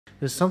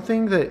There's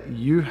something that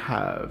you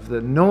have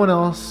that no one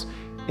else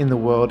in the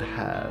world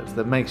has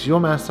that makes your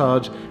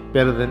massage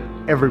better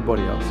than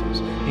everybody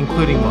else's,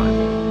 including mine.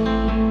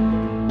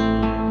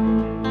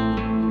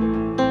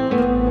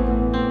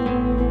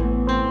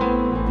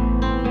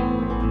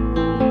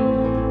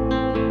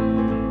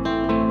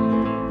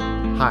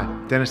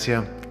 Hi, Dennis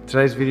here.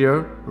 Today's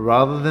video,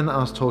 rather than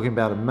us talking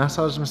about a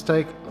massage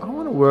mistake, I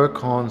want to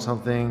work on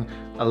something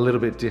a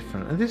little bit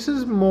different. And this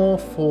is more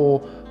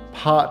for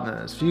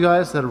partners, for you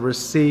guys that are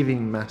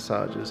receiving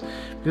massages,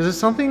 because it's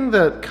something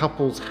that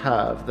couples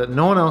have that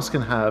no one else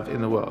can have in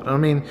the world. I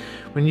mean,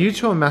 when you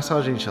two are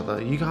massaging each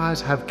other, you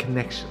guys have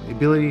connection, the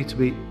ability to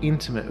be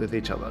intimate with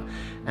each other,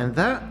 and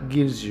that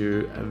gives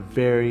you a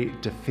very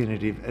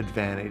definitive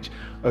advantage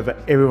over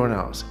everyone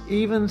else,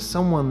 even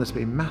someone that's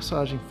been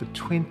massaging for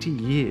 20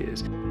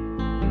 years.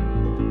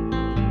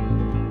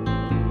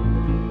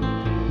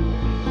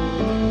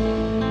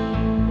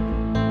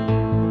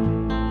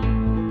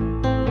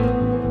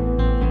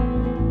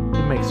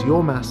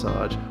 Your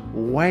massage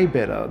way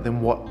better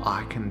than what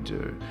I can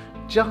do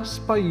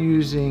just by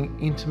using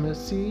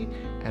intimacy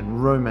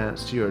and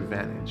romance to your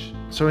advantage.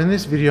 So in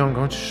this video, I'm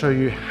going to show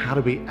you how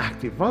to be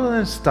active rather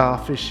than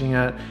starfishing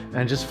it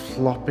and just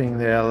flopping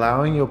there,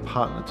 allowing your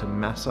partner to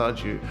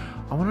massage you.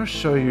 I want to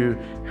show you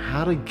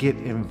how to get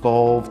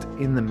involved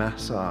in the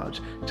massage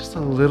just a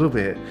little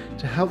bit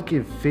to help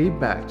give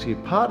feedback to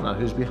your partner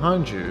who's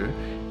behind you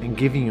and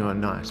giving you a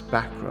nice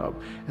back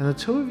rub. And the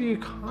two of you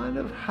kind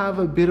of have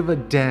a bit of a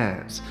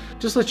dance.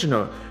 Just let you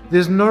know,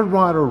 there's no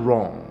right or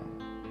wrong,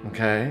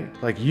 okay?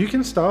 Like, you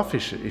can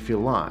starfish it if you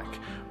like,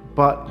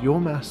 but your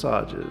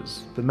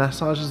massages, the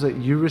massages that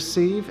you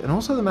receive and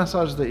also the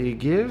massages that you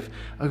give,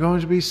 are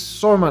going to be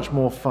so much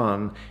more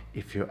fun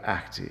if you're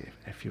active,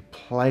 if you're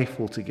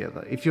playful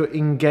together, if you're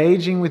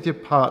engaging with your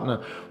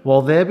partner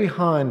while they're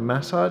behind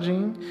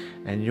massaging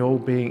and you're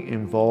being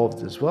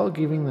involved as well,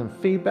 giving them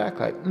feedback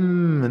like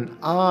and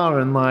ah,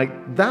 and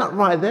like that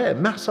right there,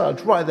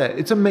 massage right there.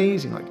 It's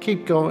amazing, like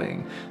keep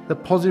going. The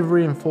positive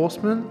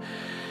reinforcement,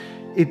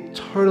 it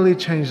totally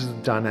changes the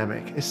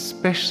dynamic,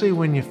 especially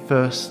when you're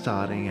first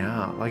starting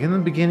out. Like in the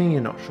beginning,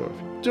 you're not sure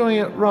if you're doing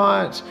it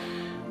right.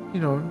 You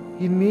know,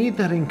 you need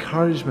that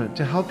encouragement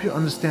to help you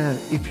understand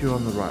if you're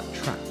on the right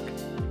track.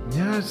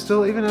 Yeah,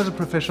 still, even as a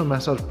professional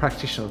massage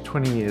practitioner of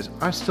 20 years,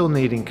 I still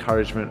need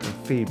encouragement and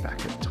feedback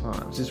at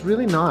times. It's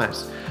really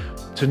nice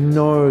to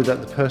know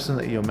that the person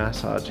that you're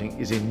massaging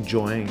is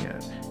enjoying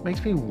it. It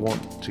makes me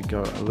want to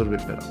go a little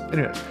bit better.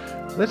 Anyway,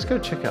 let's go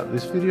check out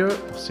this video.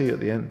 I'll see you at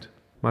the end.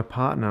 My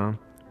partner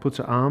puts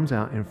her arms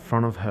out in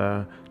front of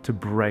her to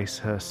brace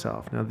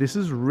herself. Now this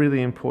is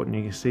really important.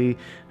 You can see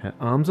her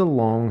arms are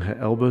long, her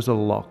elbows are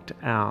locked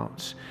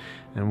out.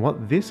 And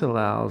what this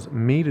allows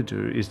me to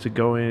do is to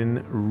go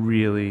in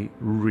really,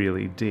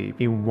 really deep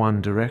in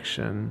one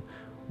direction,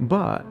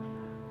 but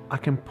I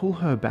can pull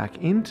her back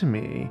into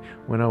me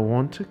when I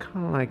want to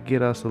kind of like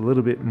get us a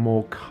little bit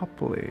more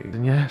coupley.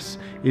 And yes,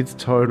 it's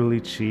totally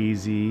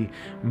cheesy,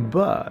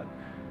 but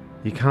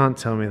you can't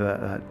tell me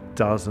that that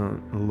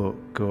doesn't look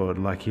good.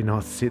 Like, you're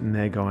not sitting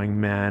there going,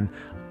 man,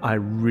 I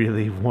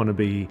really want to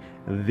be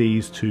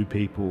these two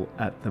people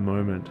at the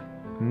moment.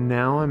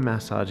 Now I'm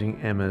massaging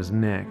Emma's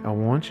neck. I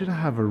want you to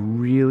have a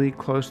really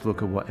close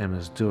look at what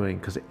Emma's doing,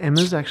 because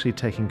Emma's actually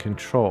taking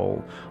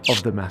control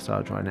of the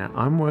massage right now.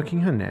 I'm working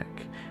her neck,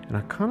 and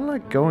I kind of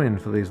like go in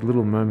for these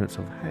little moments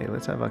of, hey,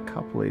 let's have a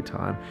coupley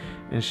time.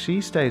 And she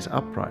stays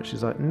upright.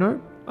 She's like,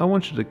 nope, I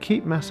want you to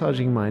keep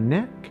massaging my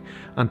neck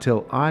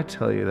until I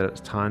tell you that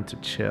it's time to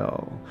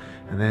chill.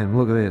 And then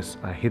look at this,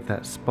 I hit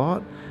that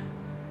spot,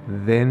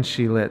 then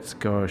she lets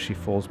go, she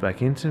falls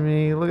back into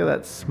me. Look at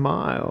that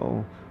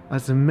smile,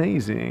 that's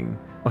amazing.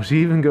 Oh,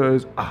 she even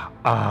goes, ah,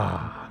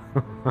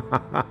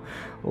 ah.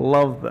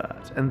 Love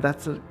that. And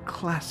that's a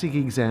classic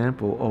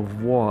example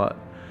of what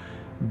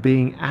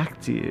being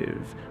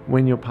active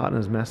when your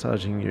partner's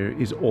massaging you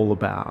is all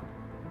about.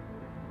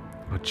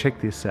 Oh, check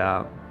this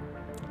out.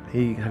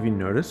 Have you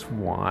noticed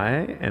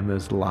why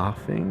Emma's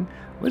laughing?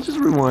 Let's just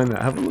rewind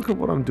that. Have a look at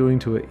what I'm doing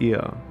to her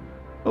ear.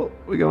 Oh,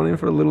 we're going in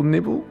for a little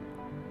nibble.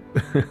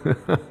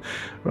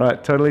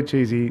 Right, totally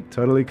cheesy,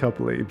 totally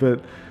coupley,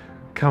 but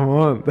come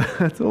on,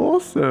 that's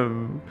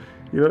awesome.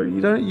 You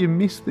know, you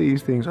miss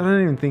these things. I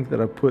don't even think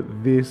that I put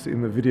this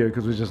in the video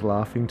because we're just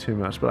laughing too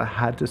much, but I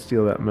had to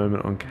steal that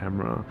moment on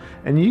camera.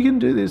 And you can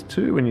do this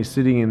too when you're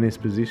sitting in this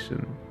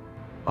position.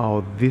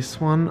 Oh,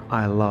 this one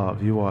I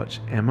love. You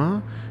watch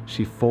Emma,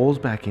 she falls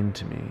back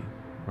into me,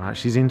 right?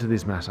 She's into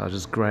this massage,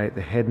 it's great.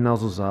 The head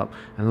nuzzles up,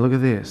 and look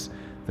at this.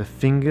 The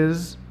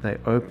fingers, they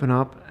open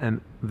up, and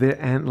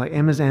like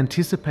Emma's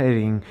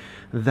anticipating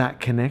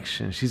that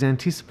connection. She's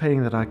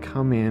anticipating that I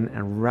come in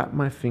and wrap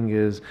my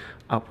fingers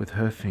up with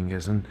her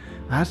fingers, and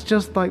that's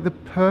just like the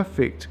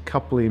perfect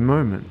coupley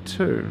moment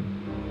too.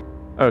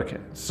 Okay,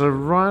 so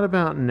right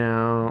about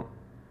now,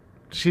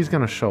 she's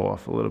going to show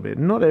off a little bit.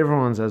 Not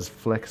everyone's as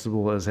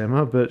flexible as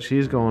Emma, but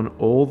she's gone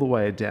all the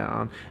way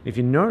down. If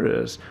you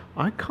notice,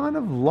 I kind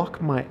of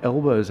lock my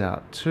elbows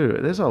out too.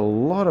 There's a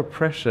lot of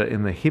pressure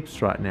in the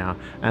hips right now,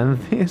 and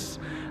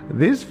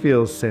this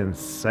feels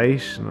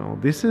sensational.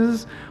 This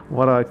is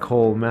what I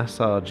call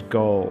massage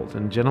gold.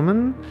 And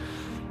gentlemen,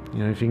 you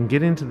know, if you can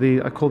get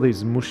into I call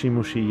these mushy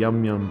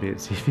yum yum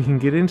bits. If you can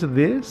get into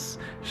this,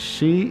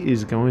 she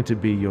is going to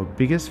be your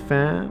biggest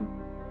fan.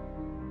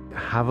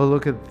 Have a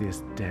look at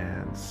this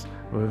dance.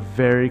 We're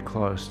very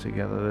close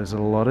together. There's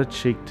a lot of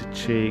cheek to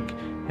cheek.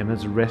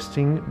 Emma's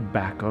resting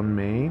back on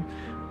me.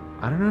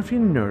 I don't know if you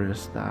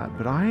noticed that,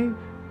 but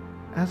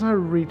as I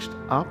reached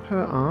up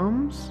her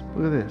arms,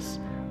 look at this,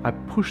 I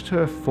pushed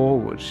her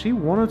forward. She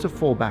wanted to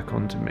fall back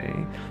onto me,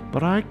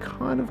 but I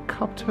kind of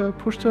cupped her,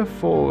 pushed her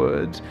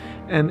forward,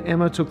 and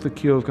Emma took the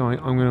cue of going,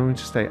 I'm going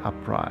to stay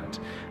upright.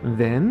 And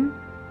then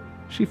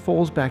she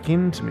falls back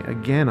into me.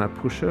 Again, I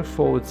push her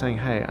forward saying,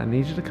 hey, I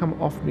need you to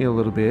come off me a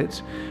little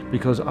bit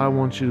because I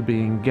want you to be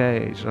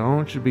engaged. I don't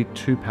want you to be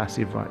too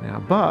passive right now.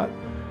 But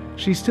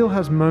she still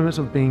has moments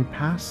of being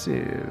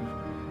passive.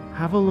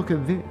 Have a look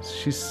at this.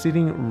 She's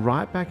sitting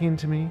right back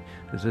into me.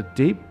 There's a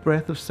deep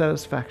breath of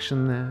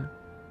satisfaction there.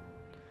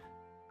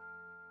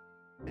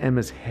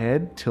 Emma's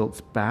head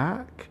tilts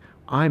back.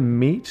 I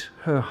meet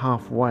her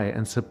halfway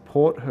and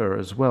support her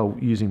as well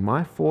using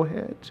my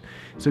forehead.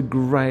 It's a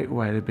great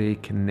way to be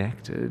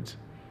connected.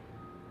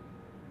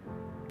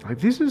 Like,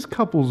 this is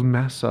couples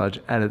massage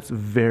at its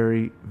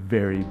very,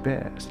 very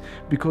best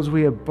because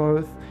we are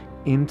both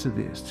into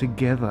this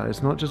together.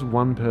 It's not just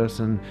one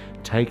person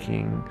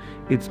taking,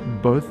 it's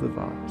both of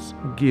us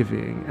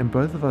giving and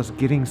both of us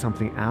getting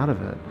something out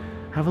of it.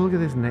 Have a look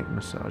at this neck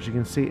massage. You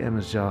can see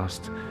Emma's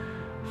just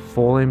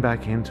falling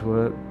back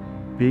into it.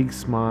 Big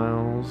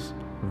smiles,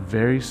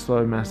 very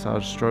slow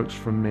massage strokes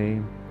from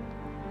me.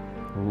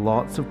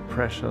 Lots of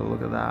pressure,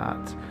 look at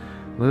that.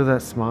 Look at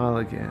that smile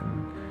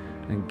again.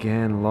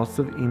 Again, lots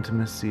of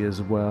intimacy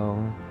as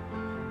well.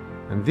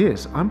 And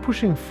this, I'm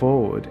pushing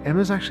forward.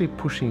 Emma's actually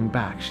pushing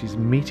back. She's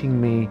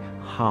meeting me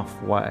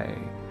halfway.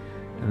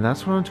 And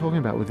that's what I'm talking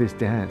about with this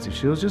dance. If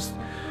she was just,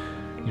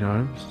 you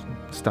know,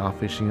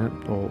 starfishing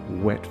it or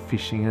wet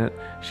fishing it,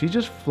 she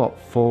just flopped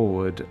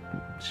forward.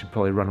 She'd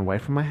probably run away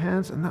from my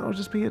hands, and that would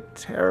just be a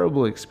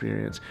terrible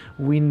experience.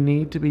 We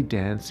need to be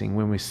dancing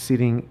when we're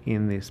sitting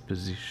in this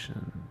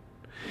position.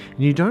 And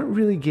you don't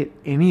really get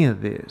any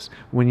of this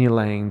when you're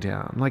laying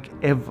down, like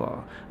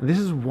ever. And this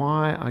is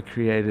why I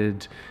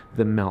created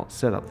the melt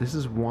setup. This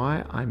is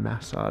why I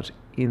massage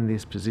in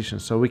this position,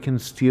 so we can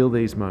steal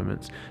these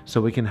moments,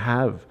 so we can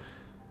have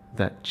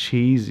that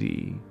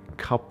cheesy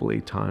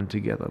coupley time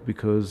together.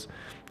 Because,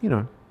 you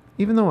know,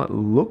 even though it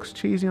looks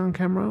cheesy on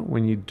camera,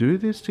 when you do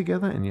this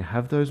together and you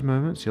have those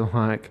moments, you're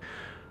like,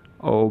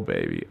 oh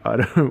baby, I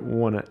don't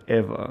want to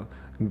ever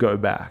go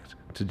back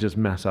to just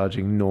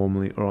massaging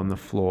normally or on the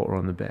floor or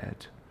on the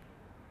bed.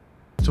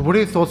 So what are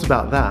your thoughts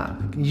about that?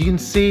 You can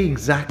see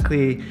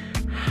exactly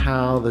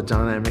how the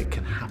dynamic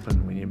can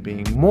happen when you're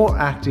being more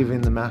active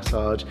in the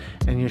massage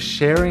and you're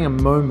sharing a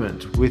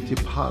moment with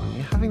your partner.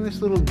 You're having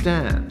this little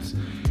dance.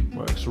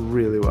 Works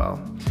really well.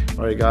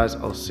 Alright guys,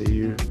 I'll see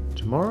you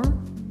tomorrow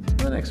in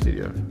the next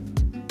video.